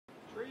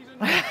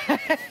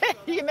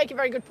make a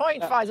very good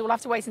point, Faisal. We'll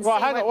have to wait and Right,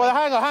 see.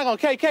 hang on.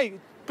 Kate,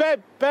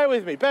 bear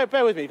with me,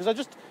 because I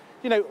just,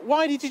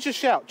 why did you just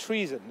shout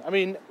treason? I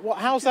mean,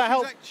 how's that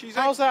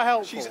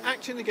helpful? She's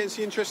acting against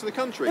the interests of the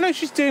country. No,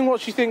 she's doing what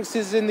she thinks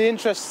is in the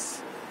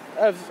interests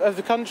of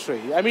the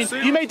country. I mean,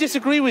 you may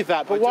disagree with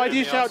that, but why do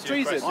you shout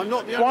treason? I'm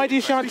not. Why do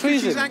you shout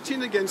treason? She's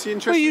acting against the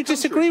interests Well, of the country. you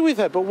disagree with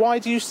her, but why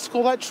do you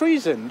call that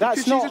treason?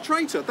 Because she's a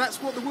traitor.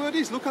 That's what the word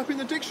is. Look up in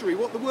the dictionary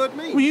what the word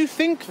means. Well, you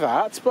think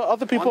that, but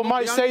other people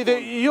might say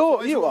that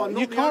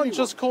you can't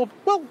just call.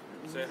 Well.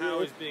 So how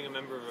is being a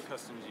member of a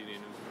customs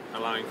union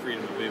allowing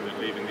freedom of movement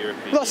leaving the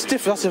European That's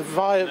different.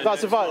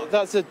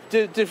 That's a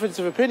difference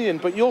of opinion.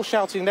 But you're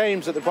shouting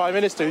names at the Prime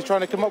Minister who's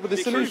trying to come up with a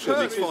solution.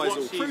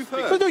 Prove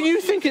her. But no,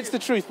 you think it's the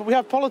truth, but we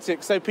have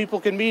politics, so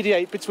people can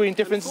mediate between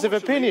differences of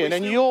opinion.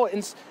 And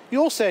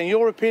you're saying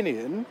your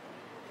opinion.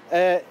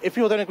 If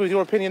people don't agree with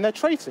your opinion, they're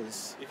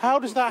traitors. How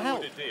does that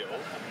help?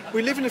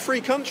 We live in a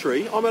free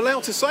country. I'm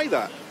allowed to say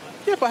that.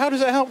 Yeah, but how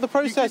does it help the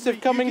process of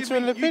coming to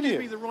an opinion? You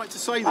give me the right to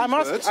say these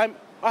words.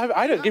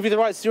 I don't give you the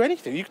right to do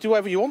anything. You can do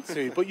whatever you want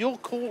to, but you're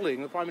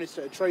calling the Prime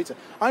Minister a traitor.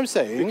 I'm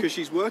saying... Because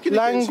she's working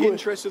against the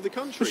interests of the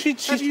country.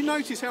 But Have you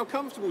noticed how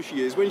comfortable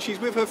she is when she's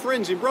with her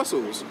friends in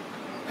Brussels?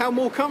 How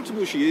more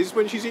comfortable she is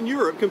when she's in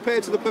Europe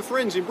compared to her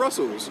friends in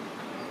Brussels?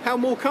 How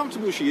more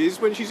comfortable she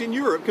is when she's in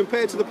Europe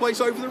compared to the place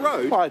over the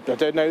road? Well, I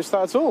don't notice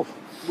that at all.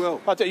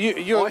 Well,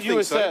 you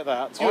assert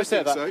that. You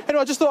assert that. So. Anyway,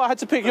 I just thought I had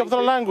to pick you up on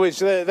the language.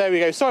 There we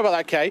go. Sorry about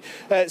that,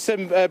 Kay.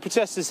 Some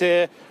protesters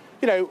here,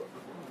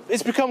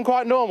 it's become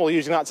quite normal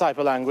using that type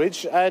of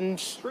language,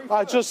 and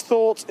I just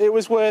thought it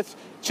was worth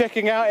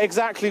checking out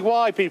exactly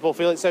why people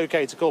feel it's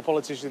okay to call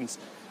politicians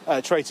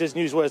traitors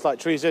and use words like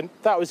treason.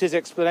 That was his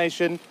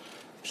explanation.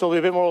 There'll be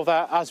a bit more of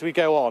that as we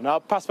go on. I'll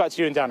pass back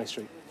to you in Downing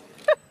Street.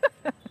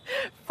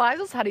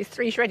 Faisal's had his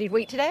 3 shredded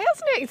wheat today,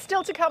 hasn't he? It's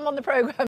still to come on the programme.